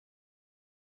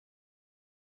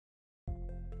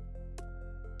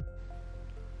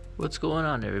What's going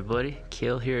on, everybody?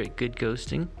 Kale here at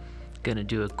GoodGhosting. Gonna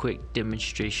do a quick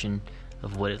demonstration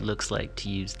of what it looks like to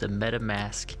use the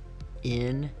MetaMask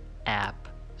in-app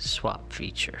swap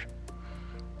feature.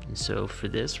 And so for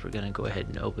this, we're gonna go ahead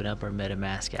and open up our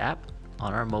MetaMask app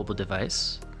on our mobile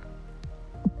device.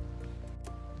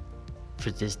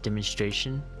 For this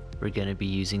demonstration, we're gonna be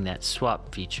using that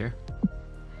swap feature.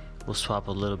 We'll swap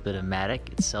a little bit of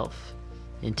Matic itself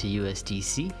into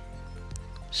USDC.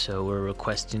 So we're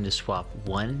requesting to swap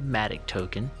one Matic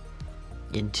token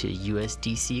into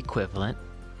USDC equivalent.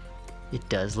 It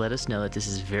does let us know that this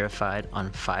is verified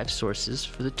on 5 sources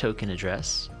for the token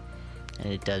address,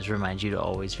 and it does remind you to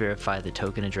always verify the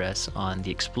token address on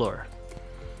the Explorer.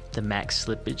 The max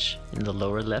slippage in the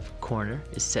lower left corner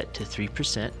is set to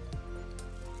 3%.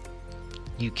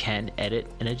 You can edit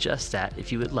and adjust that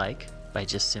if you would like by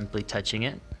just simply touching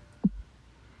it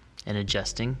and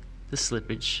adjusting the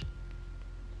slippage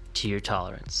to your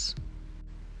tolerance.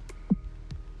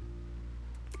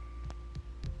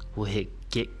 We'll hit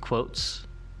get quotes.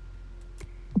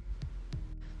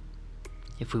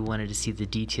 If we wanted to see the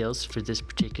details for this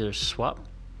particular swap,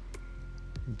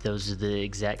 those are the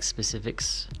exact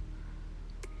specifics.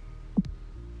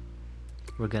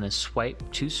 We're going to swipe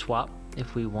to swap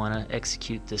if we want to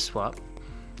execute this swap.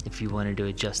 If you wanted to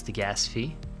adjust the gas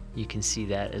fee, you can see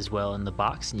that as well in the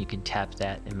box, and you can tap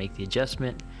that and make the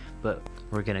adjustment, but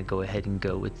we're going to go ahead and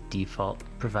go with the default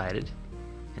provided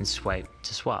and swipe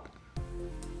to swap.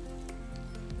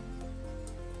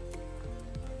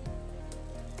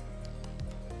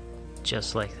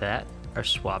 Just like that, our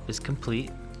swap is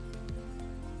complete,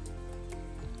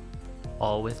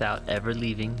 all without ever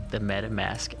leaving the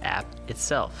MetaMask app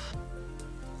itself.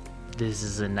 This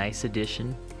is a nice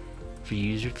addition for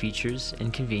user features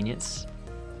and convenience,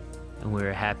 and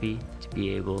we're happy to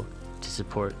be able to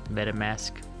support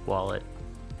MetaMask wallet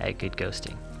at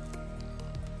GoodGhosting.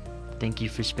 Thank you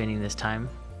for spending this time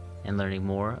and learning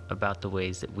more about the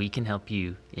ways that we can help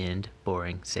you end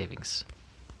boring savings.